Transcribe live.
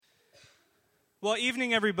Well,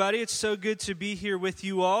 evening, everybody. It's so good to be here with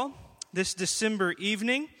you all this December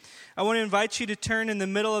evening. I want to invite you to turn in the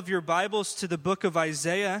middle of your Bibles to the book of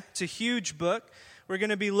Isaiah. It's a huge book. We're going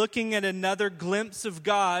to be looking at another glimpse of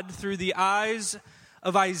God through the eyes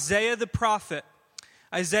of Isaiah the prophet.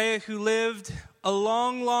 Isaiah, who lived a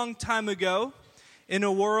long, long time ago in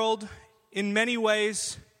a world in many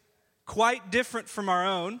ways quite different from our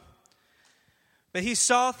own. But he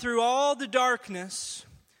saw through all the darkness,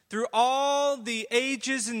 through all the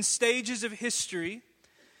ages and stages of history,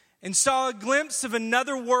 and saw a glimpse of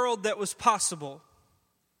another world that was possible.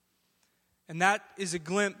 And that is a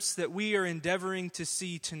glimpse that we are endeavoring to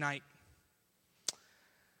see tonight.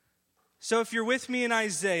 So if you're with me in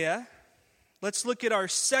Isaiah, let's look at our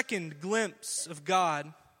second glimpse of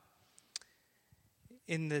God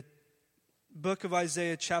in the book of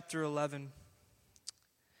Isaiah chapter 11.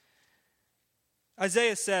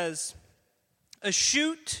 Isaiah says, "A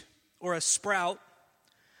shoot or a sprout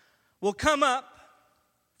will come up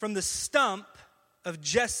from the stump of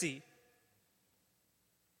Jesse.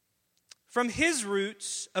 From his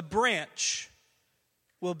roots a branch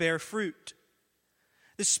will bear fruit.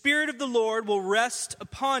 The Spirit of the Lord will rest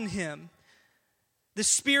upon him, the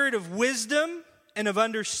Spirit of wisdom and of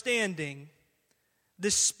understanding, the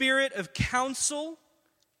Spirit of counsel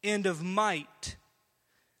and of might,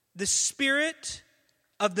 the Spirit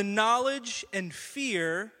of the knowledge and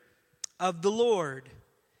fear of the Lord.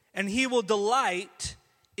 And he will delight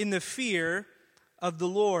in the fear of the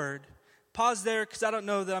Lord." Pause there, because I don't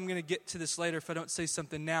know that I'm going to get to this later if I don't say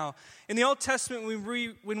something now. In the Old Testament,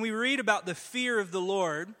 when we read about the fear of the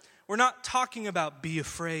Lord, we're not talking about be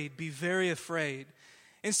afraid, be very afraid.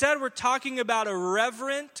 Instead, we're talking about a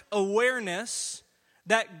reverent awareness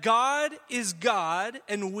that God is God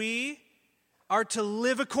and we are to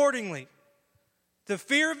live accordingly. The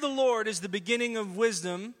fear of the Lord is the beginning of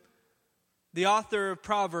wisdom, the author of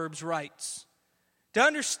Proverbs writes. To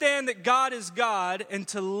understand that God is God and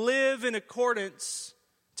to live in accordance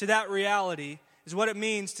to that reality is what it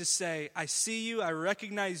means to say, I see you, I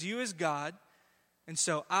recognize you as God, and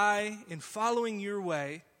so I, in following your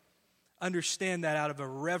way, understand that out of a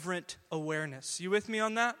reverent awareness. You with me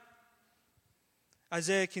on that?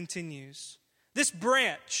 Isaiah continues, "This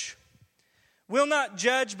branch will not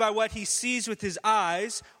judge by what he sees with his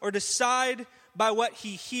eyes or decide by what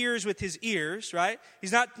he hears with his ears," right?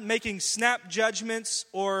 He's not making snap judgments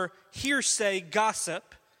or hearsay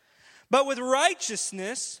gossip. "But with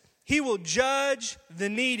righteousness, he will judge the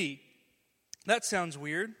needy." That sounds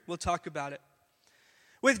weird. We'll talk about it.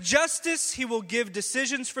 "With justice, he will give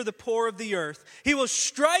decisions for the poor of the earth. He will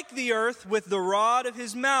strike the earth with the rod of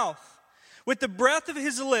his mouth. With the breath of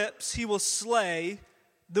his lips, he will slay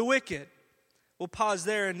the wicked." We'll pause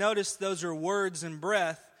there and notice those are words and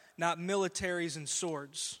breath, not militaries and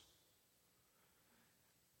swords.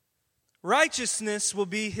 "Righteousness will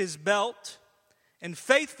be his belt, and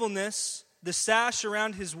faithfulness the sash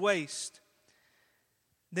around his waist."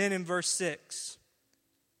 Then in verse 6,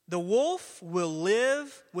 "The wolf will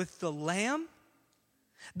live with the lamb.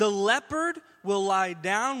 The leopard will lie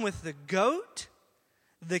down with the goat.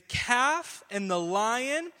 The calf and the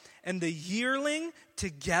lion and the yearling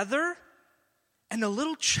together, and a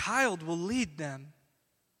little child will lead them.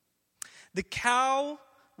 The cow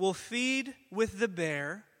will feed with the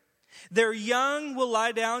bear. Their young will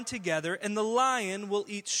lie down together, and the lion will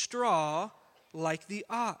eat straw like the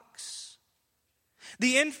ox.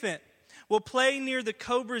 The infant will play near the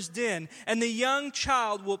cobra's den, and the young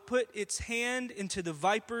child will put its hand into the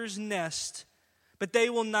viper's nest. But they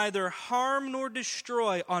will neither harm nor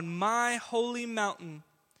destroy on my holy mountain.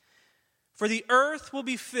 For the earth will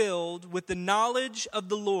be filled with the knowledge of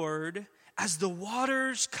the Lord as the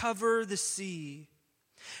waters cover the sea.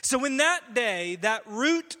 So in that day, that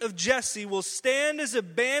root of Jesse will stand as a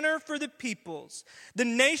banner for the peoples. The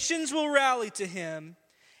nations will rally to him,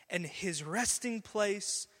 and his resting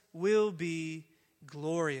place will be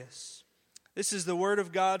glorious." This is the word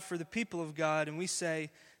of God for the people of God, and we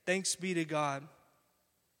say, thanks be to God.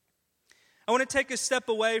 I want to take a step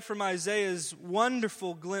away from Isaiah's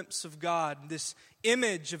wonderful glimpse of God, this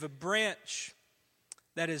image of a branch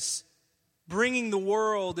that is bringing the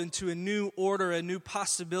world into a new order, a new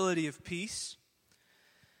possibility of peace.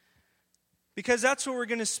 Because that's where we're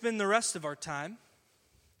going to spend the rest of our time.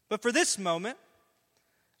 But for this moment,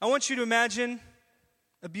 I want you to imagine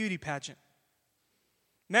a beauty pageant.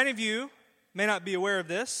 Many of you may not be aware of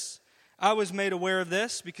this. I was made aware of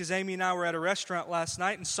this because Amy and I were at a restaurant last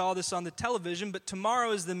night and saw this on the television, but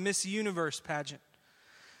tomorrow is the Miss Universe pageant.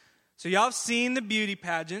 So y'all have seen the beauty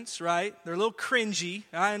pageants, right? They're a little cringy.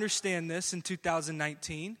 I understand this in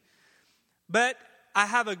 2019. But I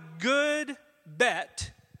have a good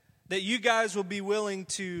bet that you guys will be willing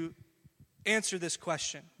to answer this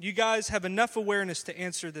question. You guys have enough awareness to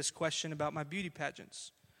answer this question about my beauty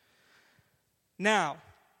pageants. Now,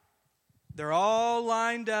 they're all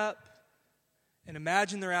lined up, and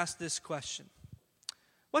imagine they're asked this question.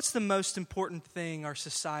 What's the most important thing our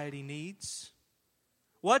society needs?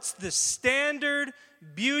 What's the standard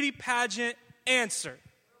beauty pageant answer?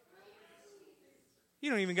 You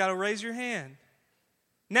don't even got to raise your hand.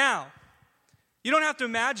 Now, you don't have to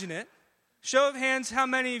imagine it. Show of hands, how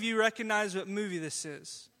many of you recognize what movie this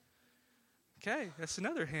is? Okay, that's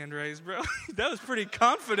another hand raised, bro. That was pretty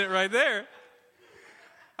confident right there.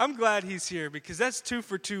 I'm glad he's here because that's 2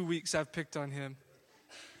 for 2 weeks I've picked on him.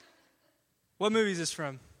 What movie is this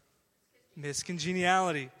from? Miss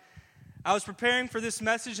Congeniality. I was preparing for this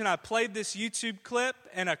message and I played this YouTube clip,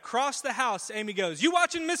 and across the house, Amy goes, "You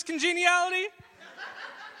watching Miss Congeniality?"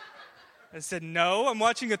 I said, "No, I'm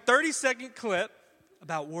watching a 30-second clip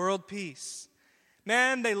about world peace."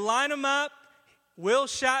 Man, they line them up. Will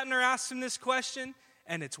Shatner asks him this question,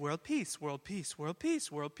 and it's world peace, world peace, world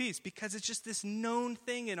peace, world peace, because it's just this known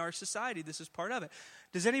thing in our society. This is part of it.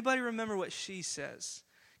 Does anybody remember what she says?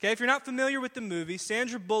 Okay, if you're not familiar with the movie,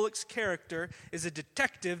 Sandra Bullock's character is a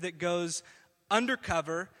detective that goes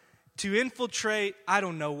undercover to infiltrate, I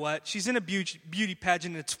don't know what. She's in a beauty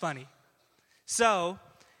pageant and it's funny. So,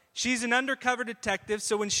 she's an undercover detective,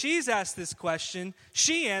 so when she's asked this question,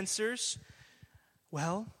 she answers,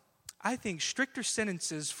 "Well, I think stricter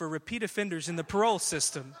sentences for repeat offenders in the parole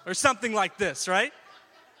system," or something like this, right?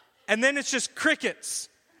 And then it's just crickets.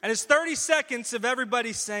 And it's 30 seconds of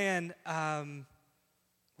everybody saying,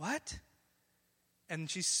 what? And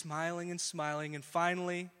she's smiling, and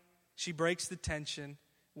finally she breaks the tension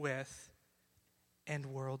with, "and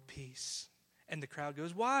world peace." And the crowd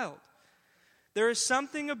goes wild. There is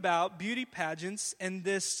something about beauty pageants and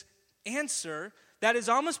this answer that has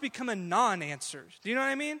almost become a non-answer. Do you know what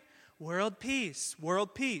I mean? World peace,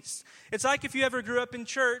 world peace. It's like if you ever grew up in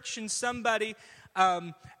church and somebody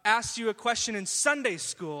asked you a question in Sunday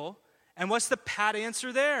school, and what's the pat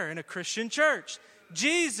answer there in a Christian church?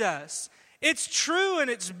 Jesus. It's true and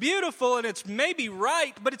it's beautiful and it's maybe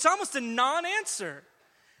right, but it's almost a non-answer.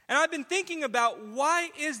 And I've been thinking about, why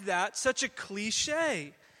is that such a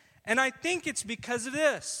cliche? And I think it's because of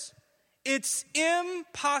this. It's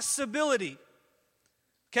impossibility.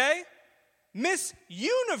 Okay? Miss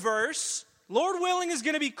Universe, Lord willing, is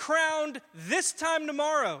going to be crowned this time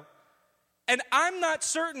tomorrow. And I'm not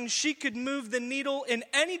certain she could move the needle in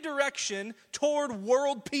any direction toward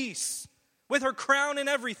world peace with her crown and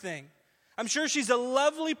everything. I'm sure she's a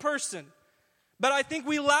lovely person. But I think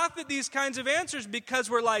we laugh at these kinds of answers because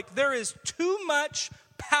we're like, there is too much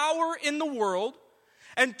power in the world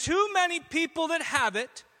and too many people that have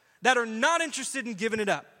it that are not interested in giving it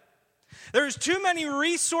up. There's too many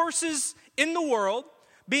resources in the world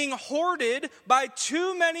being hoarded by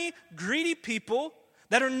too many greedy people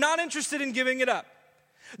that are not interested in giving it up.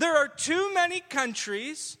 There are too many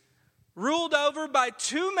countries ruled over by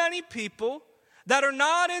too many people that are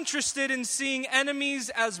not interested in seeing enemies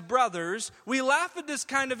as brothers. We laugh at this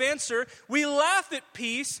kind of answer. We laugh at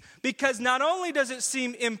peace because not only does it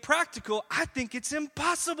seem impractical, I think it's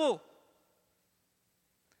impossible.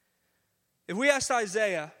 If we asked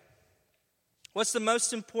Isaiah, what's the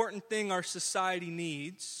most important thing our society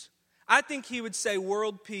needs? I think he would say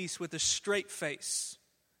world peace with a straight face.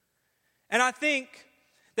 And I think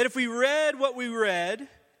that if we read what we read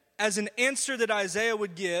as an answer that Isaiah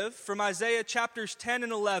would give from Isaiah chapters 10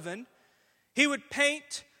 and 11, he would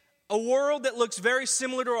paint a world that looks very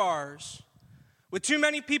similar to ours, with too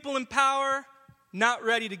many people in power, not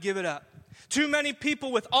ready to give it up. Too many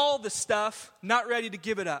people with all the stuff, not ready to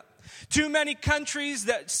give it up. Too many countries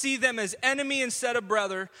that see them as enemy instead of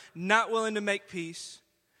brother, not willing to make peace.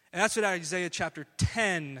 And that's what Isaiah chapter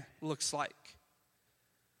 10 looks like.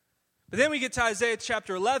 But then we get to Isaiah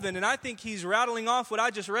chapter 11, and I think he's rattling off what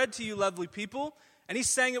I just read to you, lovely people, and he's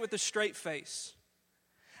saying it with a straight face.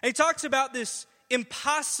 And he talks about this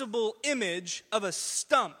impossible image of a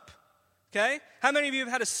stump, okay? How many of you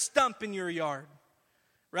have had a stump in your yard,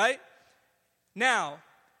 right? Now,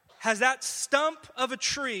 has that stump of a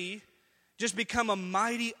tree just become a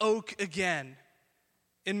mighty oak again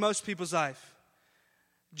in most people's life?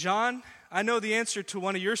 John, I know the answer to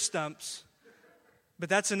one of your stumps, but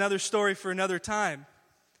that's another story for another time.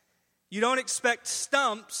 You don't expect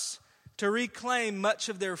stumps to reclaim much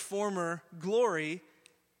of their former glory.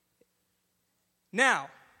 Now,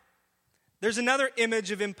 there's another image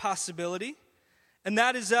of impossibility, and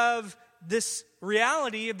that is of this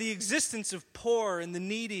reality of the existence of poor and the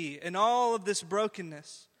needy and all of this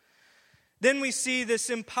brokenness. Then we see this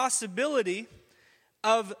impossibility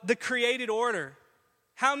of the created order.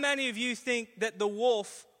 How many of you think that the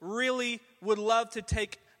wolf really would love to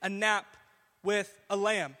take a nap with a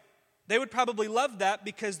lamb? They would probably love that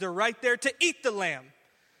because they're right there to eat the lamb.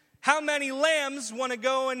 How many lambs want to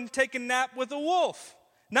go and take a nap with a wolf?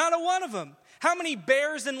 Not a one of them. How many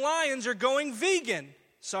bears and lions are going vegan?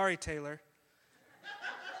 Sorry, Taylor.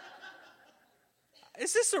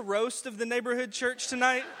 Is this a roast of the neighborhood church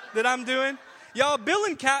tonight that I'm doing? Y'all, Bill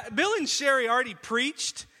and Sherry already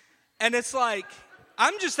preached, and it's like,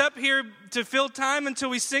 I'm just up here to fill time until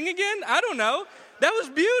we sing again? I don't know. That was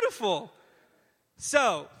beautiful.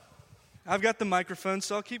 So, I've got the microphone,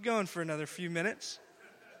 so I'll keep going for another few minutes.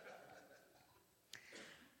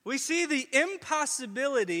 We see the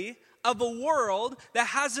impossibility of a world that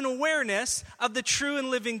has an awareness of the true and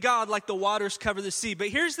living God like the waters cover the sea. But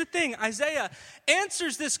here's the thing, Isaiah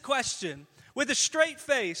answers this question with a straight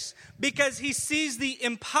face because he sees the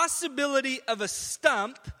impossibility of a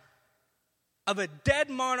stump, of a dead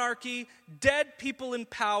monarchy, dead people in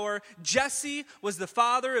power. Jesse was the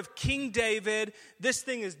father of King David. This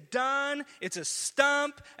thing is done, it's a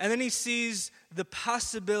stump, and then he sees the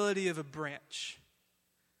possibility of a branch.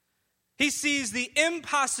 He sees the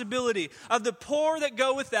impossibility of the poor that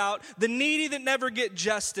go without, the needy that never get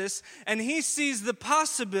justice, and he sees the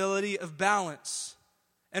possibility of balance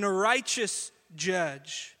and a righteous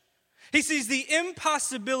judge. He sees the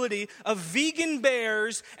impossibility of vegan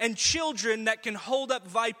bears and children that can hold up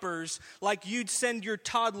vipers like you'd send your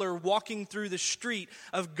toddler walking through the street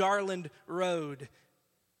of Garland Road.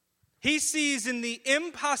 He sees in the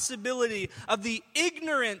impossibility of the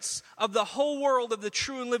ignorance of the whole world of the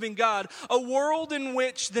true and living God, a world in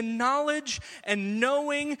which the knowledge and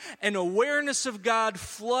knowing and awareness of God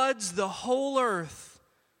floods the whole earth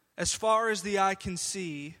as far as the eye can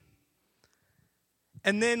see.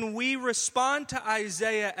 And then we respond to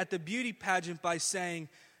Isaiah at the beauty pageant by saying,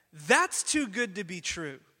 that's too good to be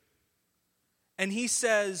true. And he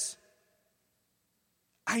says,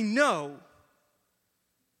 I know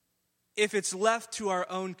if it's left to our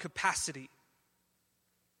own capacity.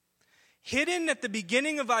 Hidden at the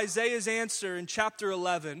beginning of Isaiah's answer in chapter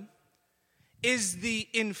 11 is the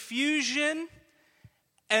infusion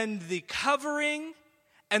and the covering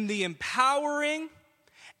and the empowering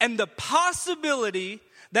and the possibility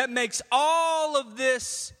that makes all of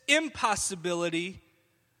this impossibility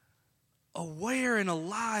aware and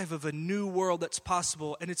alive of a new world that's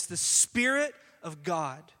possible. And it's the Spirit of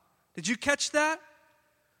God. Did you catch that?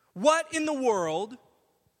 What in the world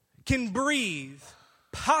can breathe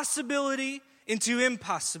possibility into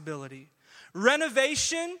impossibility,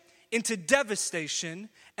 renovation into devastation,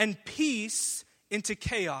 and peace into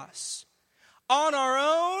chaos? On our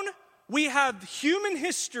own, we have human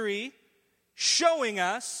history showing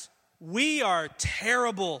us we are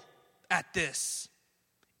terrible at this.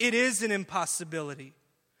 It is an impossibility.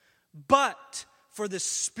 But for the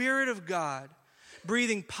Spirit of God,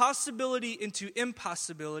 breathing possibility into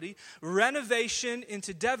impossibility, renovation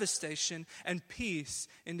into devastation, and peace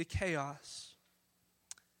into chaos.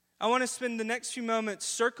 I want to spend the next few moments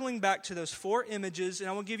circling back to those 4 images, and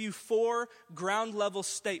I will give you 4 ground level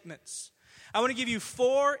statements. I want to give you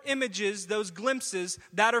 4 images, those glimpses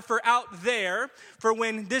that are for out there, for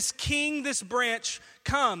when this king, this branch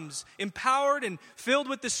comes, empowered and filled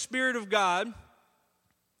with the Spirit of God,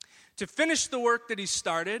 to finish the work that he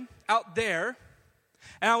started out there.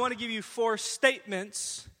 And I want to give you 4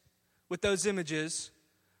 statements with those images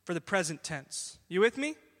for the present tense. You with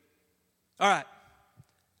me? All right.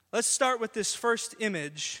 Let's start with this first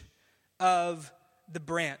image of the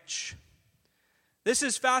branch. This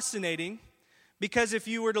is fascinating because if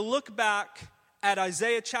you were to look back at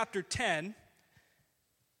Isaiah chapter 10,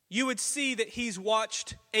 you would see that he's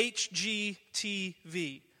watched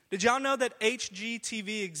HGTV. Did y'all know that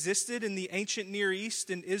HGTV existed in the ancient Near East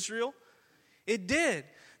in Israel? It did.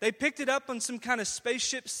 They picked it up on some kind of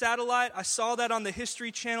spaceship satellite. I saw that on the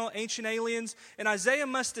History Channel, Ancient Aliens. And Isaiah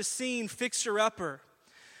must have seen Fixer Upper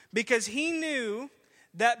because he knew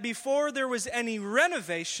that before there was any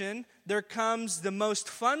renovation, there comes the most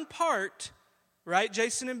fun part. Right,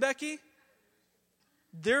 Jason and Becky?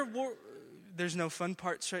 There's no fun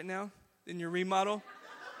parts right now in your remodel.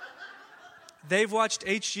 They've watched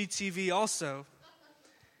HGTV also.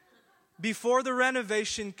 Before the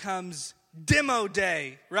renovation comes demo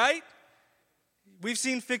day, right? We've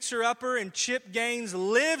seen Fixer Upper, and Chip Gaines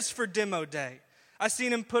lives for demo day. I've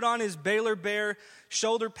seen him put on his Baylor Bear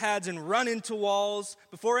shoulder pads and run into walls.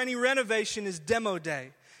 Before any renovation is demo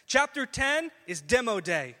day. Chapter 10 is demo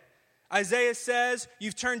day. Isaiah says,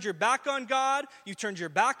 you've turned your back on God, you've turned your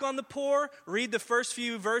back on the poor. Read the first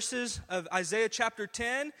few verses of Isaiah chapter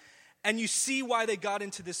 10, and you see why they got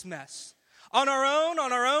into this mess. On our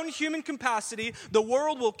own human capacity, the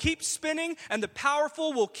world will keep spinning, and the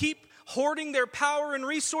powerful will keep hoarding their power and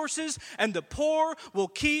resources, and the poor will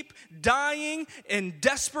keep dying in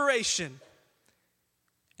desperation.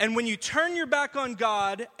 And when you turn your back on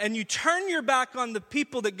God, and you turn your back on the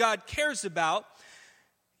people that God cares about,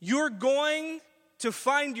 you're going to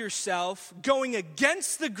find yourself going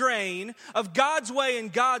against the grain of God's way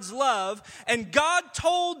and God's love. And God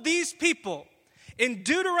told these people in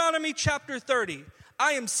Deuteronomy chapter 30,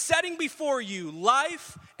 I am setting before you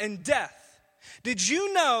life and death. Did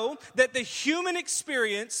you know that the human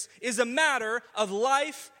experience is a matter of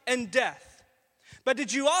life and death? But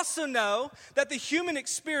did you also know that the human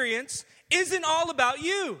experience isn't all about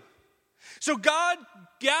you? So God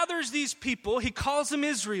gathers these people, he calls them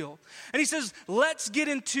Israel, and he says, let's get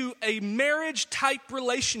into a marriage-type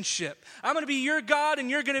relationship. I'm going to be your God, and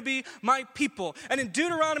you're going to be my people. And in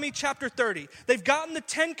Deuteronomy chapter 30, they've gotten the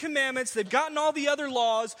 10 Commandments, they've gotten all the other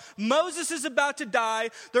laws. Moses is about to die.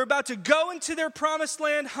 They're about to go into their promised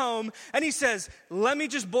land home, and he says, let me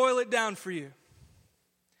just boil it down for you.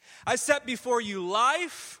 I set before you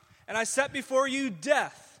life, and I set before you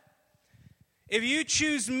death. If you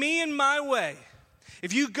choose me and my way,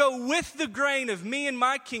 if you go with the grain of me and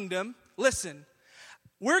my kingdom, listen,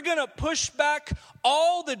 we're going to push back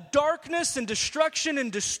all the darkness and destruction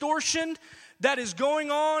and distortion that is going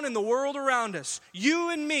on in the world around us. You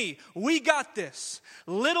and me, we got this.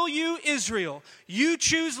 Little you, Israel, you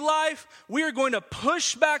choose life. We are going to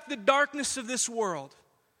push back the darkness of this world.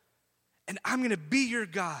 And I'm going to be your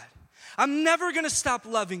God. I'm never going to stop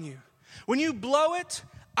loving you. When you blow it,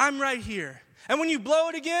 I'm right here. And when you blow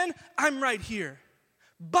it again, I'm right here.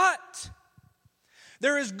 But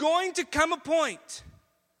there is going to come a point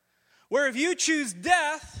where if you choose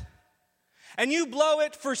death and you blow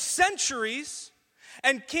it for centuries,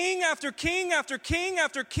 and king after king after king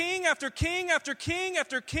after king after king after king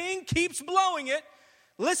after king keeps blowing it,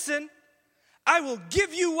 listen, I will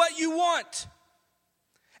give you what you want.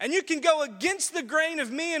 And you can go against the grain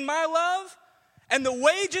of me and my love, and the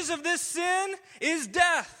wages of this sin is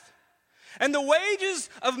death. And the wages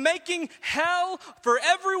of making hell for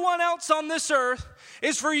everyone else on this earth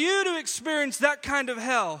is for you to experience that kind of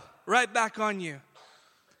hell right back on you.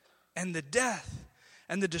 And the death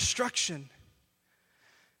and the destruction.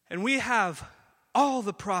 And we have all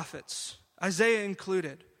the prophets, Isaiah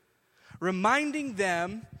included, reminding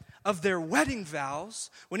them of their wedding vows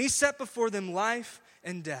when he set before them life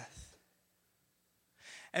and death.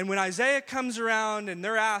 And when Isaiah comes around and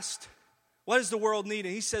they're asked, what does the world need?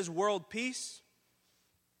 And he says, world peace.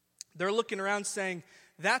 They're looking around saying,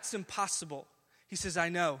 that's impossible. He says, I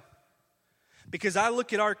know. Because I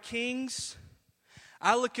look at our kings,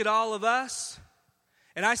 I look at all of us,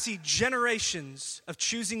 and I see generations of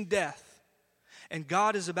choosing death. And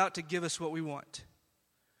God is about to give us what we want.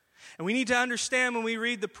 And we need to understand when we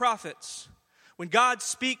read the prophets, when God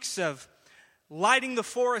speaks of lighting the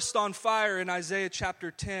forest on fire in Isaiah chapter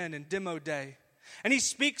 10 and Demo Day, and he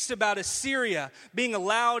speaks about Assyria being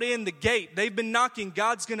allowed in the gate. They've been knocking.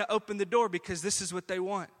 God's going to open the door because this is what they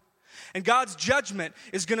want. And God's judgment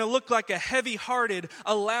is going to look like a heavy-hearted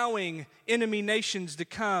allowing enemy nations to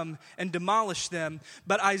come and demolish them.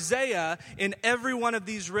 But Isaiah, in every one of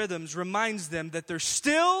these rhythms, reminds them that there's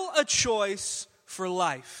still a choice for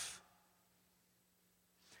life.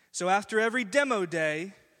 So after every Demo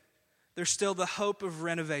Day, there's still the hope of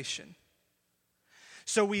renovation.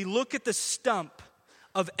 So we look at the stump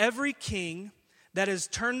of every king that has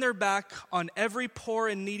turned their back on every poor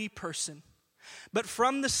and needy person. But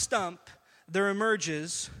from the stump, there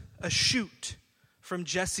emerges a shoot from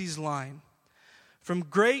Jesse's line. From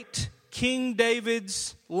great King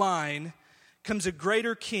David's line comes a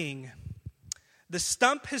greater king. The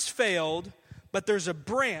stump has failed, but there's a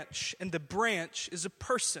branch, and the branch is a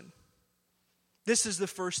person. This is the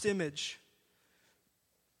first image.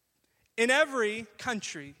 In every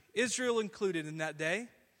country, Israel included in that day,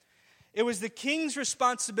 it was the king's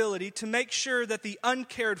responsibility to make sure that the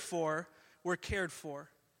uncared for were cared for.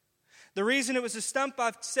 The reason it was a stump,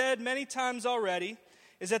 I've said many times already,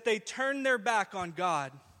 is that they turned their back on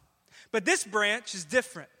God. But this branch is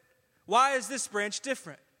different. Why is this branch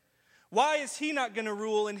different? Why is he not going to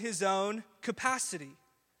rule in his own capacity?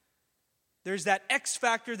 There's that X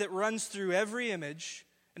factor that runs through every image,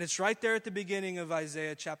 and it's right there at the beginning of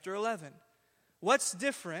Isaiah chapter 11. What's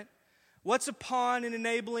different? What's upon and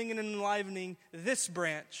enabling and enlivening this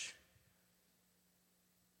branch?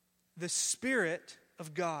 The Spirit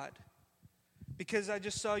of God. Because I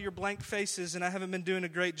just saw your blank faces and I haven't been doing a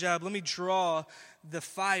great job, let me draw the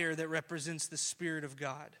fire that represents the Spirit of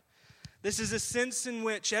God. This is a sense in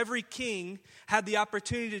which every king had the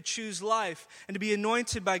opportunity to choose life and to be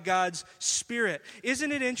anointed by God's Spirit.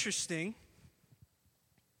 Isn't it interesting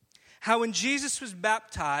how when Jesus was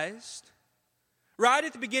baptized, right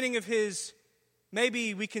at the beginning of his,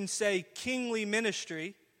 maybe we can say, kingly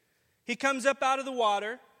ministry, he comes up out of the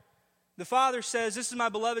water. The Father says, "This is my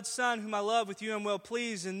beloved Son whom I love, with you I'm well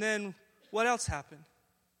pleased." And then what else happened?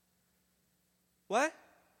 What?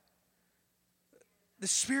 The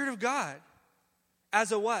Spirit of God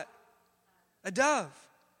as a what? A dove.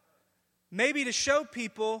 Maybe to show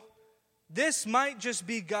people this might just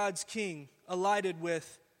be God's king, alighted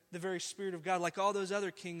with the very Spirit of God, like all those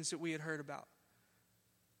other kings that we had heard about.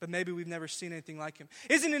 But maybe we've never seen anything like him.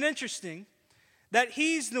 Isn't it interesting that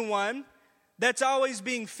he's the one that's always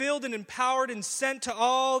being filled and empowered and sent to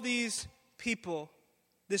all these people,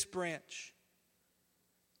 this branch?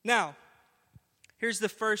 Now, here's the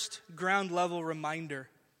first ground level reminder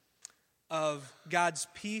of God's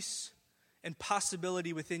peace and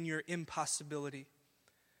possibility within your impossibility.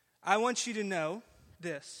 I want you to know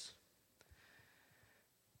this.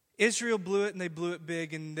 Israel blew it, and they blew it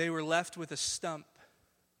big, and they were left with a stump.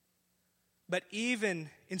 But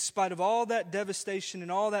even in spite of all that devastation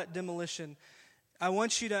and all that demolition, I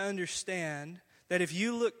want you to understand that if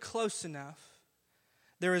you look close enough,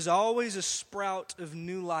 there is always a sprout of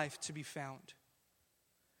new life to be found.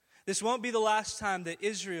 This won't be the last time that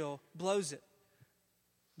Israel blows it.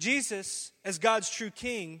 Jesus, as God's true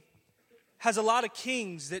king, has a lot of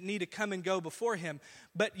kings that need to come and go before him.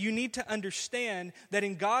 But you need to understand that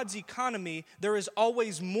in God's economy, there is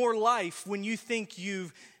always more life when you think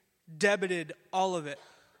you've debited all of it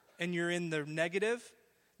and you're in the negative.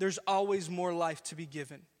 There's always more life to be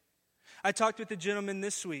given. I talked with a gentleman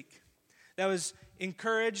this week that was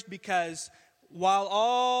encouraged because while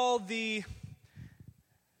all the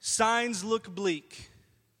signs look bleak,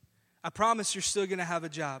 I promise you're still going to have a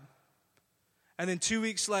job. And then 2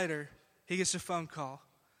 weeks later, he gets a phone call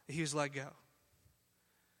that he was let go.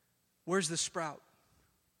 Where's the sprout?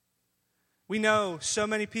 We know so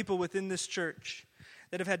many people within this church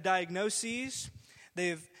that have had diagnoses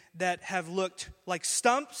that have looked like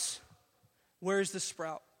stumps. Where's the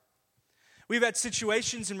sprout? We've had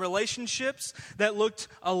situations in relationships that looked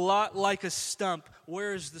a lot like a stump.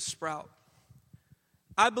 Where's the sprout?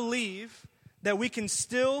 I believe that we can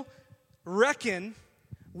still reckon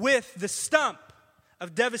with the stump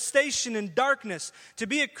of devastation and darkness. To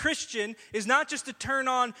be a Christian is not just to turn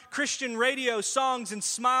on Christian radio songs and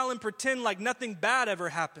smile and pretend like nothing bad ever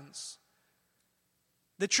happens.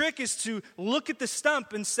 The trick is to look at the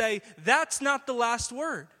stump and say, that's not the last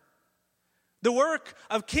word. The work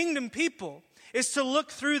of kingdom people is to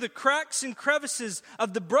look through the cracks and crevices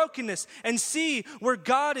of the brokenness and see where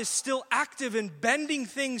God is still active in bending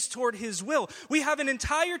things toward his will. We have an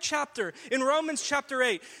entire chapter in Romans chapter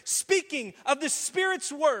 8 speaking of the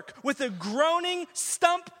Spirit's work with a groaning,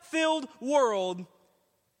 stump-filled world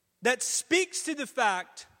that speaks to the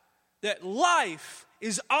fact that life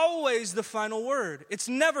is always the final word. It's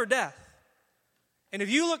never death. And if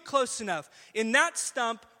you look close enough, in that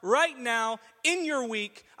stump, right now, in your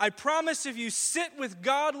week, I promise if you sit with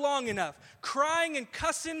God long enough, crying and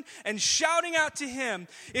cussing and shouting out to him,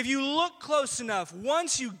 if you look close enough,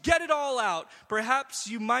 once you get it all out, perhaps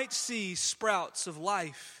you might see sprouts of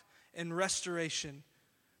life and restoration.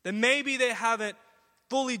 That maybe they haven't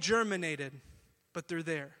fully germinated, but they're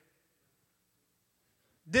there.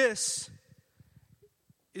 This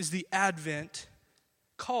is the Advent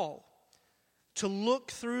call. To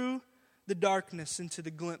look through the darkness into the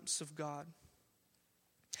glimpse of God.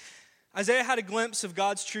 Isaiah had a glimpse of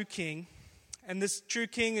God's true king, and this true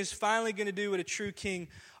king is finally going to do what a true king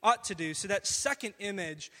ought to do. So that second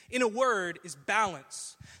image, in a word, is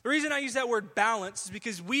balance. The reason I use that word balance is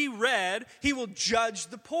because we read, he will judge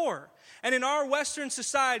the poor. And in our Western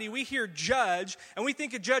society, we hear judge, and we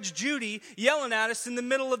think of Judge Judy yelling at us in the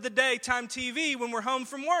middle of the daytime TV when we're home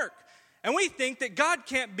from work. And we think that God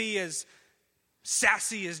can't be as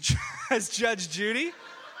sassy as Judge Judy.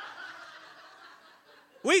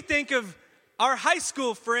 We think of our high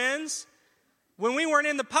school friends when we weren't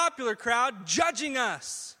in the popular crowd judging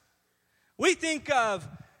us. We think of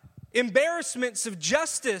embarrassments of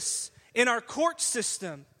justice in our court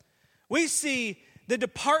system. We see the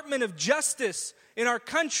Department of Justice in our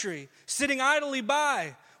country sitting idly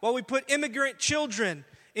by while we put immigrant children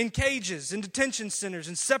in cages, in detention centers,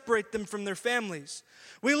 and separate them from their families.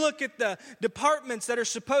 We look at the departments that are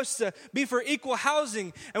supposed to be for equal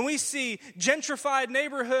housing, and we see gentrified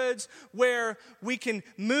neighborhoods where we can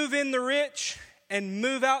move in the rich and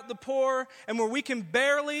move out the poor, and where we can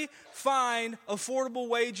barely find affordable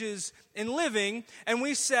wages in living, and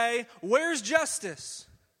we say, where's justice?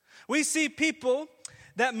 We see people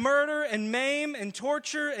that murder and maim and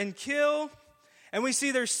torture and kill, and we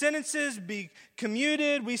see their sentences be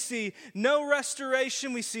commuted. We see no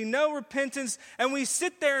restoration. We see no repentance. And we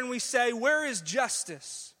sit there and we say, where is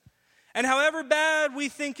justice? And however bad we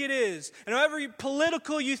think it is, and however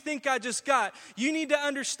political you think I just got, you need to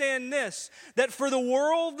understand this, that for the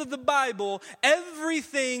world of the Bible,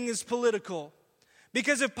 everything is political.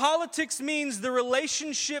 Because if politics means the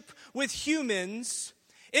relationship with humans,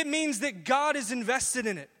 it means that God is invested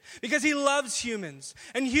in it. Because he loves humans.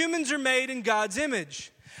 And humans are made in God's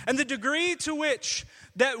image. And the degree to which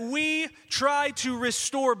that we try to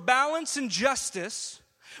restore balance and justice,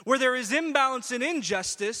 where there is imbalance and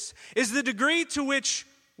injustice, is the degree to which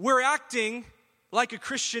we're acting like a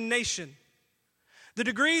Christian nation. The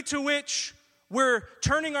degree to which we're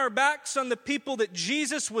turning our backs on the people that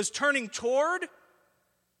Jesus was turning toward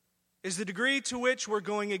is the degree to which we're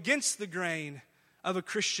going against the grain of a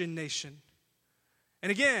Christian nation. And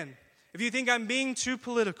again, if you think I'm being too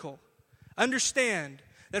political, understand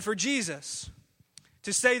that for Jesus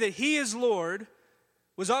to say that he is Lord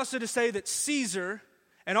was also to say that Caesar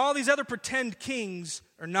and all these other pretend kings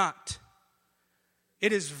are not.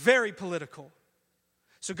 It is very political.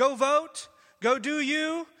 So go vote, go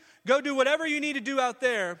do whatever you need to do out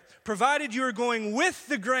there, provided you are going with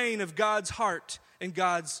the grain of God's heart and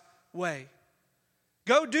God's way.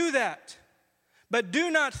 Go do that. But do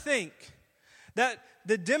not think that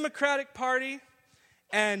the Democratic Party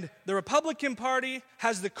and the Republican Party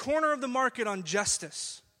has the corner of the market on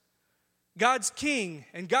justice. God's king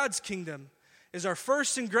and God's kingdom is our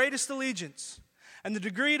first and greatest allegiance. And the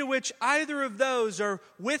degree to which either of those are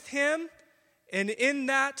with him and in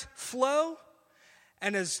that flow,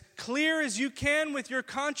 and as clear as you can with your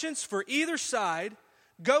conscience for either side,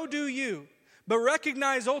 go do you. But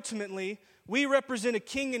recognize ultimately, we represent a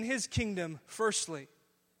king and his kingdom firstly.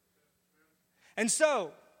 And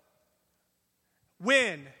so,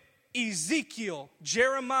 when Ezekiel,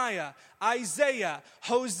 Jeremiah, Isaiah,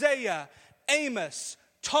 Hosea, Amos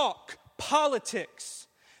talk politics,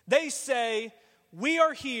 they say, we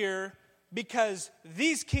are here because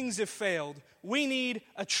these kings have failed. We need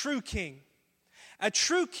a true king. A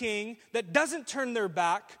true king that doesn't turn their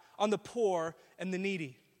back on the poor and the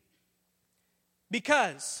needy.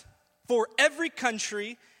 Because for every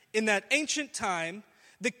country in that ancient time,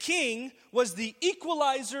 the king was the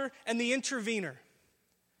equalizer and the intervener.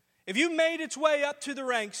 If you made its way up to the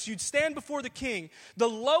ranks, you'd stand before the king. The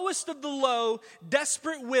lowest of the low,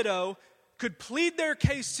 desperate widow could plead their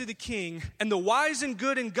case to the king, and the wise and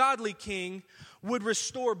good and godly king would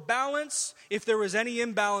restore balance if there was any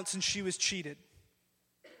imbalance and she was cheated.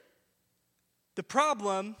 The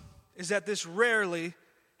problem is that this rarely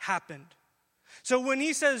happened. So when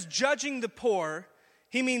he says judging the poor,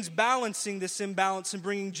 he means balancing this imbalance and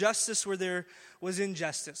bringing justice where there was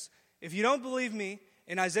injustice. If you don't believe me,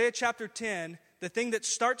 in Isaiah chapter 10, the thing that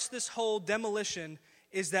starts this whole demolition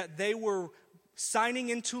is that they were signing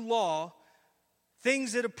into law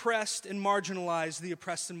things that oppressed and marginalized the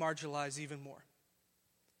oppressed and marginalized even more.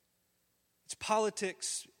 It's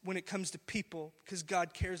politics when it comes to people, because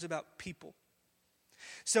God cares about people.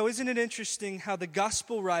 So isn't it interesting how the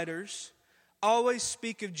gospel writers always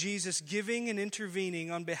speak of Jesus giving and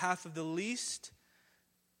intervening on behalf of the least,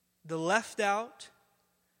 the left out,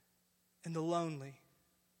 and the lonely.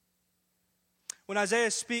 When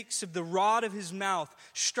Isaiah speaks of the rod of his mouth,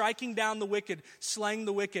 striking down the wicked, slaying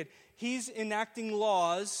the wicked, he's enacting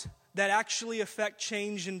laws that actually affect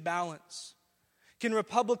change and balance. Can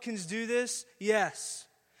Republicans do this? Yes.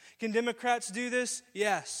 Can Democrats do this?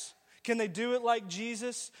 Yes. Can they do it like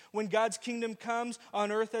Jesus when God's kingdom comes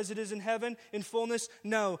on earth as it is in heaven in fullness?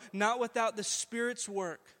 No, not without the Spirit's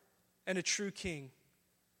work and a true king.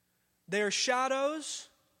 They are shadows,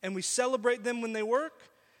 and we celebrate them when they work,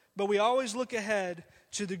 but we always look ahead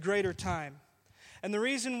to the greater time. And the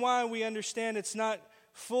reason why we understand it's not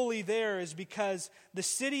fully there is because the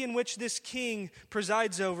city in which this king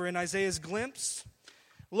presides over in Isaiah's glimpse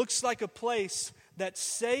looks like a place that's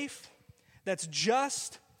safe, that's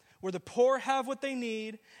just, where the poor have what they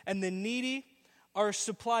need and the needy are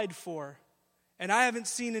supplied for. And I haven't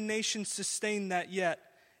seen a nation sustain that yet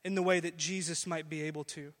in the way that Jesus might be able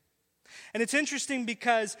to. And it's interesting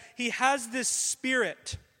because he has this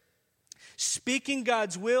Spirit speaking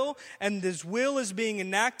God's will, and this will is being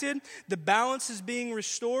enacted. The balance is being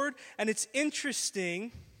restored. And it's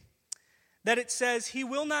interesting that it says he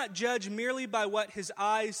will not judge merely by what his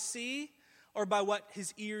eyes see or by what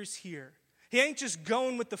his ears hear. He ain't just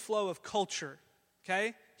going with the flow of culture.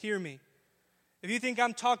 Okay? Hear me. If you think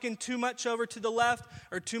I'm talking too much over to the left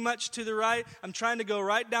or too much to the right, I'm trying to go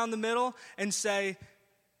right down the middle and say,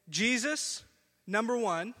 Jesus, number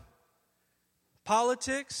one,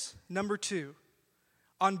 politics, number two.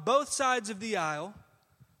 On both sides of the aisle,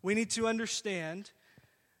 we need to understand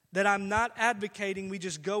that I'm not advocating we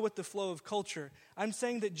just go with the flow of culture. I'm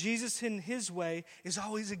saying that Jesus in his way is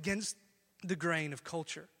always against the grain of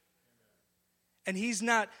culture. And he's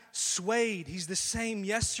not swayed. He's the same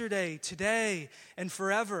yesterday, today, and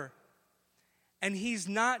forever. And he's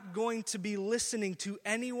not going to be listening to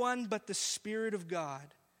anyone but the Spirit of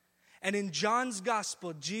God. And in John's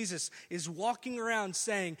gospel, Jesus is walking around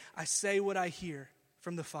saying, I say what I hear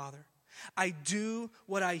from the Father. I do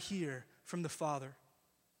what I hear from the Father.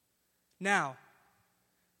 Now,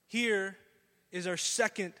 here is our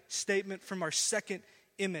second statement from our second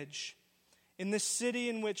image. In this city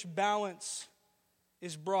in which balance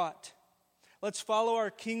is brought, let's follow our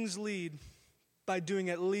King's lead by doing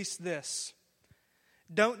at least this.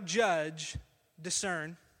 Don't judge,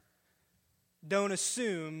 discern. Don't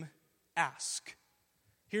assume, ask.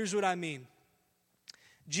 Here's what I mean.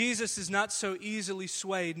 Jesus is not so easily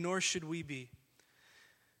swayed, nor should we be.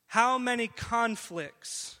 How many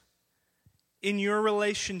conflicts in your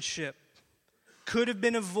relationship could have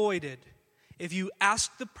been avoided if you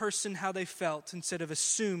asked the person how they felt instead of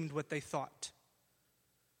assumed what they thought?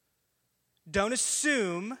 Don't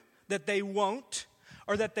assume that they won't,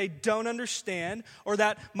 or that they don't understand, or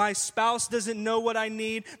that my spouse doesn't know what I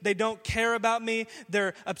need, they don't care about me,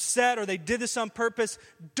 they're upset, or they did this on purpose.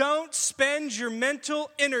 Don't spend your mental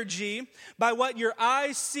energy by what your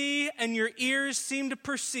eyes see and your ears seem to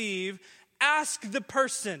perceive. Ask the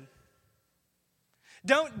person.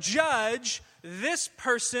 Don't judge this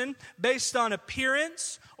person based on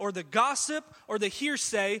appearance or the gossip or the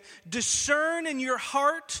hearsay. Discern in your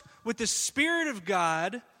heart with the Spirit of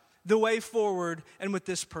God the way forward and with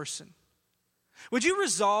this person. Would you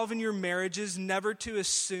resolve in your marriages never to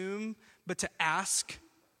assume but to ask?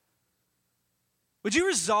 Would you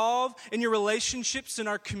resolve in your relationships in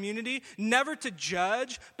our community never to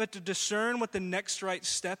judge but to discern what the next right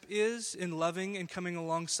step is in loving and coming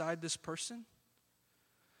alongside this person?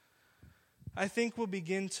 I think we'll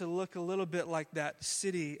begin to look a little bit like that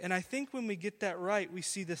city. And I think when we get that right, we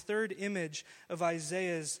see the third image of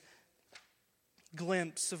Isaiah's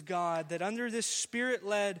glimpse of God, that under this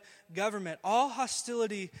Spirit-led government, all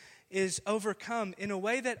hostility is overcome in a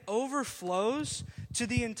way that overflows to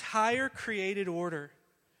the entire created order.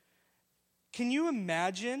 Can you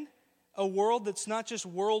imagine a world that's not just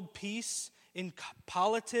world peace in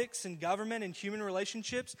politics and government and human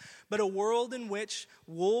relationships, but a world in which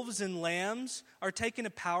wolves and lambs are taking a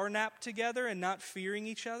power nap together and not fearing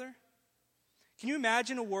each other? Can you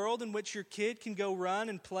imagine a world in which your kid can go run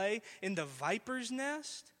and play in the viper's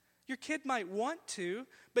nest? Your kid might want to,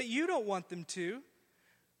 but you don't want them to.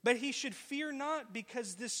 But he should fear not,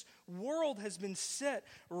 because this world has been set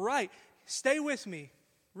right. Stay with me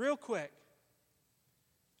real quick.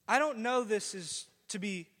 I don't know this is to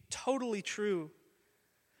be totally true,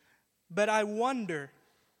 but I wonder,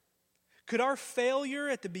 could our failure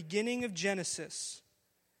at the beginning of Genesis,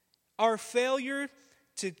 our failure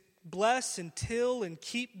to bless and till and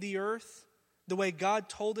keep the earth the way God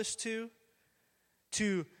told us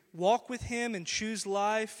to walk with Him and choose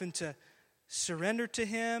life and to surrender to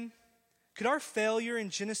Him, could our failure in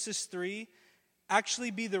Genesis 3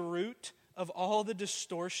 actually be the root of all the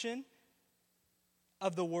distortion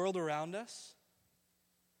of the world around us?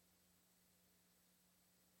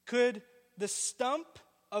 Could the stump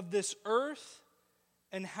of this earth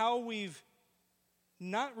and how we've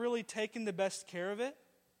not really taken the best care of it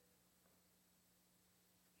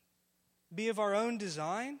be of our own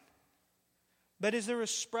design? But is there a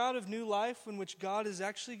sprout of new life in which God is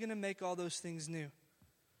actually going to make all those things new?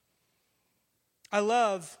 I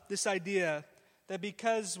love this idea that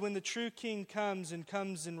because when the true King comes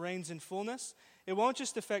and reigns in fullness, it won't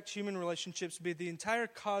just affect human relationships, but the entire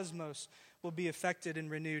cosmos will be affected and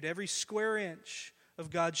renewed. Every square inch of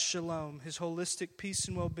God's shalom, His holistic peace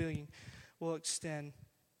and well-being, will extend.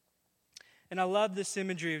 And I love this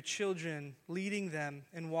imagery of children leading them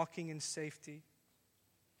and walking in safety.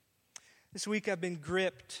 This week I've been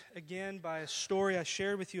gripped again by a story I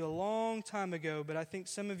shared with you a long time ago, but I think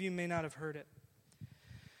some of you may not have heard it.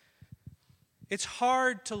 It's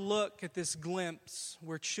hard to look at this glimpse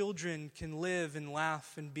where children can live and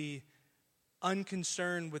laugh and be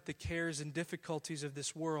unconcerned with the cares and difficulties of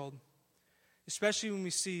this world, especially when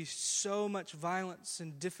we see so much violence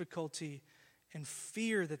and difficulty and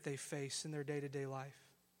fear that they face in their day-to-day life.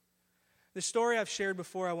 The story I've shared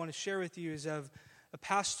before I want to share with you is of a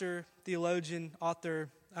pastor, theologian,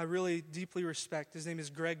 author I really deeply respect. His name is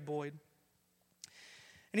Greg Boyd.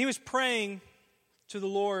 And he was praying to the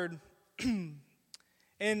Lord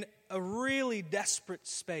in a really desperate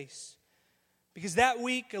space. Because that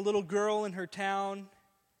week, a little girl in their town,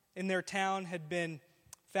 had been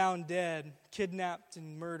found dead, kidnapped,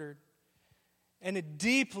 and murdered. And it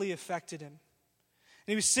deeply affected him.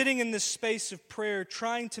 And he was sitting in this space of prayer,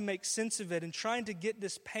 trying to make sense of it and trying to get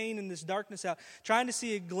this pain and this darkness out, trying to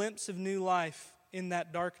see a glimpse of new life in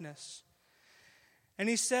that darkness. And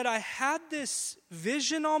he said, I had this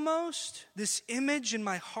vision almost, this image in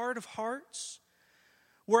my heart of hearts,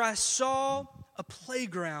 where I saw a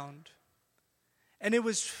playground, and it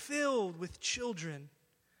was filled with children.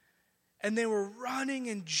 And they were running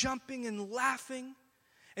and jumping and laughing.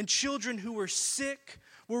 And children who were sick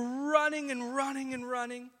were running and running and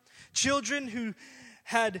running. Children who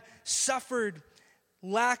had suffered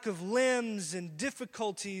lack of limbs and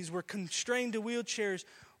difficulties, were constrained to wheelchairs,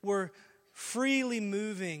 were freely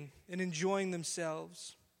moving and enjoying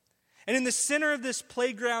themselves. And in the center of this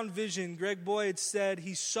playground vision, Greg Boyd said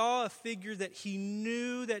he saw a figure that he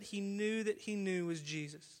knew was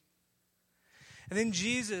Jesus. And then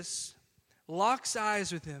Jesus locks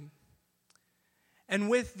eyes with him. And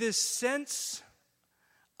with this sense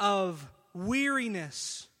of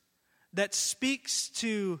weariness that speaks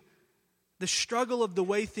to the struggle of the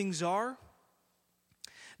way things are,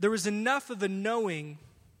 there was enough of a knowing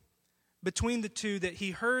between the two that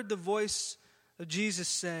he heard the voice of Jesus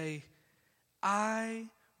say, I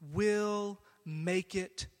will make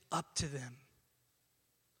it up to them.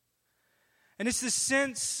 And it's this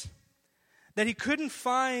sense that he couldn't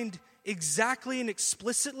find exactly and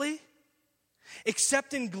explicitly,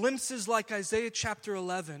 except in glimpses like Isaiah chapter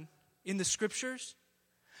 11 in the scriptures.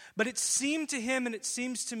 But it seemed to him, and it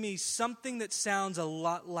seems to me, something that sounds a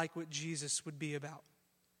lot like what Jesus would be about.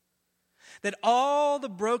 That all the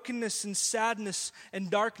brokenness and sadness and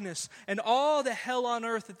darkness and all the hell on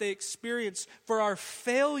earth that they experience for our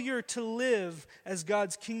failure to live as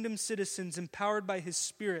God's kingdom citizens empowered by His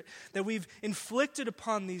Spirit, that we've inflicted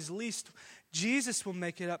upon these least, Jesus will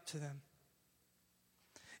make it up to them.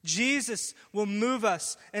 Jesus will move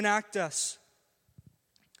us and act us.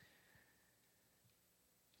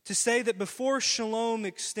 To say that before shalom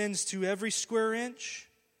extends to every square inch,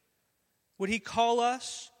 would He call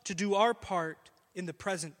us to do our part in the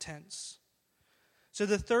present tense? So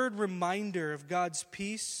the third reminder of God's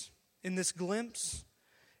peace in this glimpse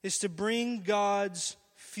is to bring God's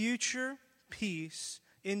future peace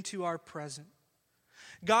into our present.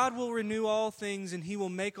 God will renew all things and He will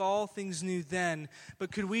make all things new then.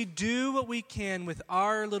 But could we do what we can with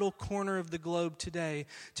our little corner of the globe today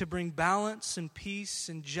to bring balance and peace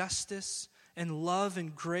and justice and love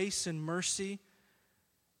and grace and mercy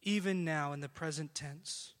even now in the present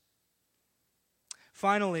tense?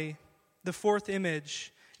 Finally, the fourth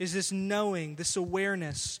image is this knowing, this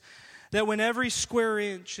awareness that when every square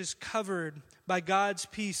inch is covered by God's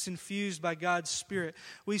peace, infused by God's Spirit,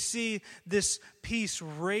 we see this peace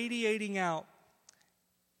radiating out.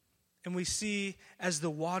 And we see as the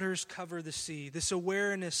waters cover the sea, this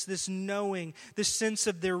awareness, this knowing, this sense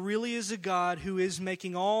of there really is a God who is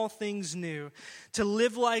making all things new. To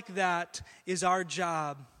live like that is our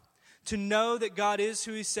job. To know that God is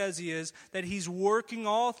who He says He is, that He's working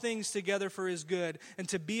all things together for His good, and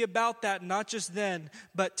to be about that not just then,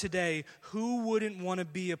 but today. Who wouldn't want to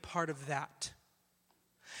be a part of that?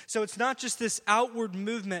 So it's not just this outward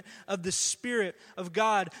movement of the Spirit of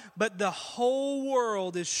God, but the whole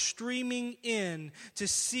world is streaming in to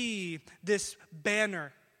see this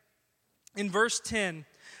banner. In verse 10,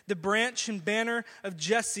 the branch and banner of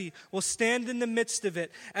Jesse will stand in the midst of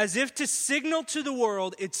it, as if to signal to the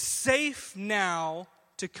world it's safe now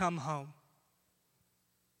to come home.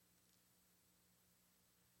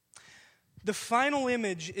 The final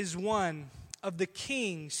image is one of the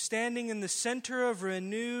King standing in the center of a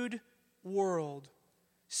renewed world,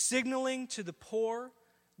 signaling to the poor,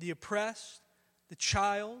 the oppressed, the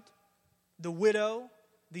child, the widow,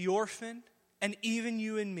 the orphan, and even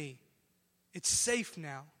you and me. It's safe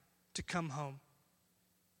now to come home.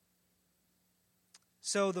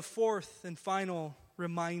 So the fourth and final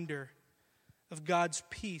reminder of God's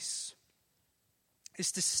peace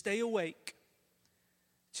is to stay awake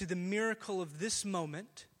to the miracle of this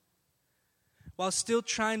moment while still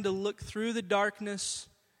trying to look through the darkness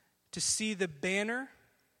to see the banner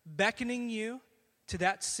beckoning you to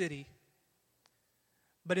that city.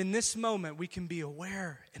 But in this moment, we can be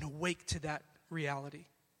aware and awake to that reality.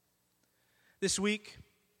 This week,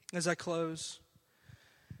 as I close,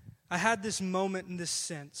 I had this moment in this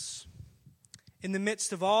sense. In the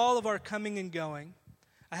midst of all of our coming and going,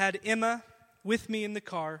 I had Emma with me in the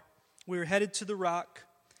car. We were headed to the Rock.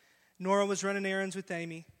 Nora was running errands with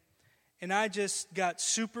Amy. And I just got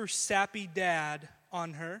super sappy dad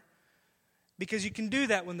on her, because you can do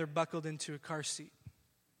that when they're buckled into a car seat.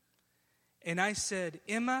 And I said,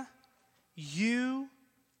 Emma, you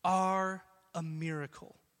are a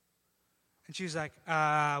miracle. And she was like,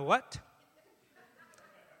 what?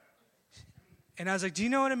 And I was like, do you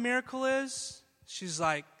know what a miracle is? She's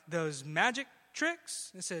like, those magic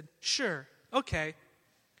tricks? I said, sure, okay.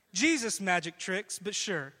 Jesus magic tricks, but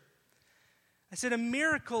sure. I said, a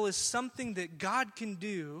miracle is something that God can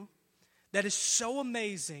do that is so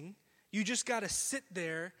amazing, you just got to sit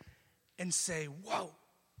there and say, whoa.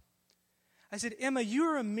 I said, Emma,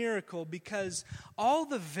 you're a miracle because all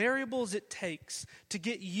the variables it takes to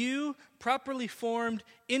get you properly formed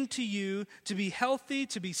into you, to be healthy,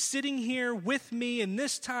 to be sitting here with me in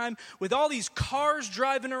this time, with all these cars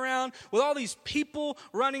driving around, with all these people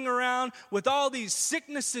running around, with all these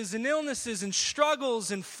sicknesses and illnesses and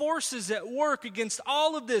struggles and forces at work against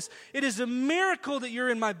all of this. It is a miracle that you're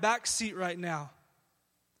in my back seat right now.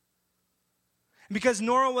 Because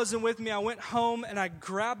Nora wasn't with me, I went home and I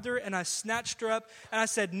grabbed her and I snatched her up and I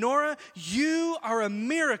said, Nora, you are a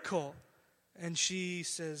miracle. And she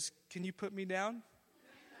says, can you put me down?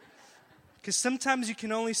 Because sometimes you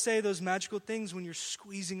can only say those magical things when you're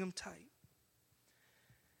squeezing them tight.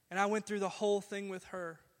 And I went through the whole thing with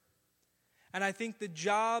her. And I think the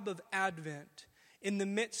job of Advent in the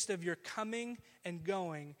midst of your coming and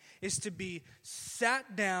going is to be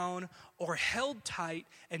sat down or held tight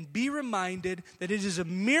and be reminded that it is a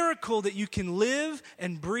miracle that you can live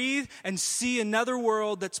and breathe and see another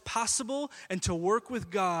world that's possible, and to work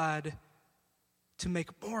with God to make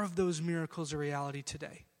more of those miracles a reality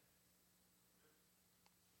today.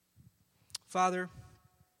 Father,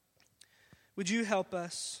 would you help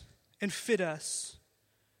us and fit us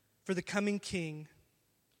for the coming King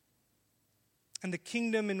and the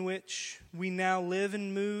kingdom in which we now live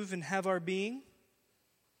and move and have our being?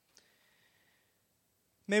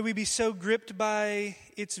 May we be so gripped by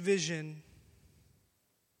its vision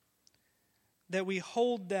that we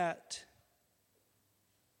hold that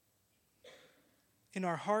in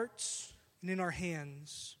our hearts and in our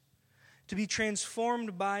hands, to be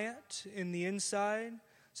transformed by it in the inside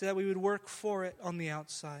so that we would work for it on the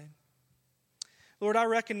outside. Lord, I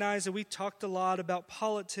recognize that we talked a lot about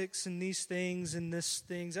politics and these things and this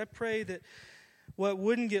things. I pray that what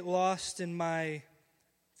wouldn't get lost in my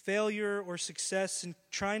failure or success in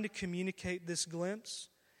trying to communicate this glimpse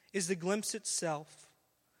is the glimpse itself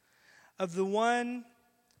of the one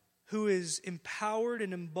who is empowered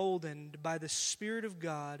and emboldened by the Spirit of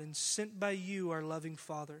God and sent by you, our loving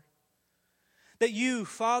Father. That you,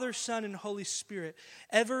 Father, Son, and Holy Spirit,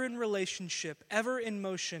 ever in relationship, ever in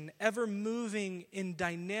motion, ever moving in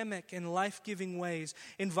dynamic and life-giving ways,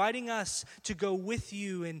 inviting us to go with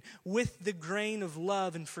you and with the grain of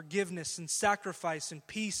love and forgiveness and sacrifice and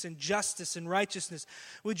peace and justice and righteousness.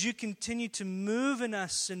 Would you continue to move in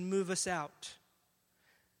us and move us out,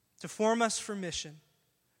 to form us for mission,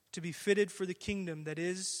 to be fitted for the kingdom that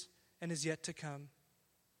is and is yet to come.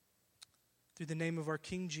 Through the name of our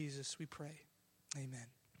King Jesus, we pray. Amen.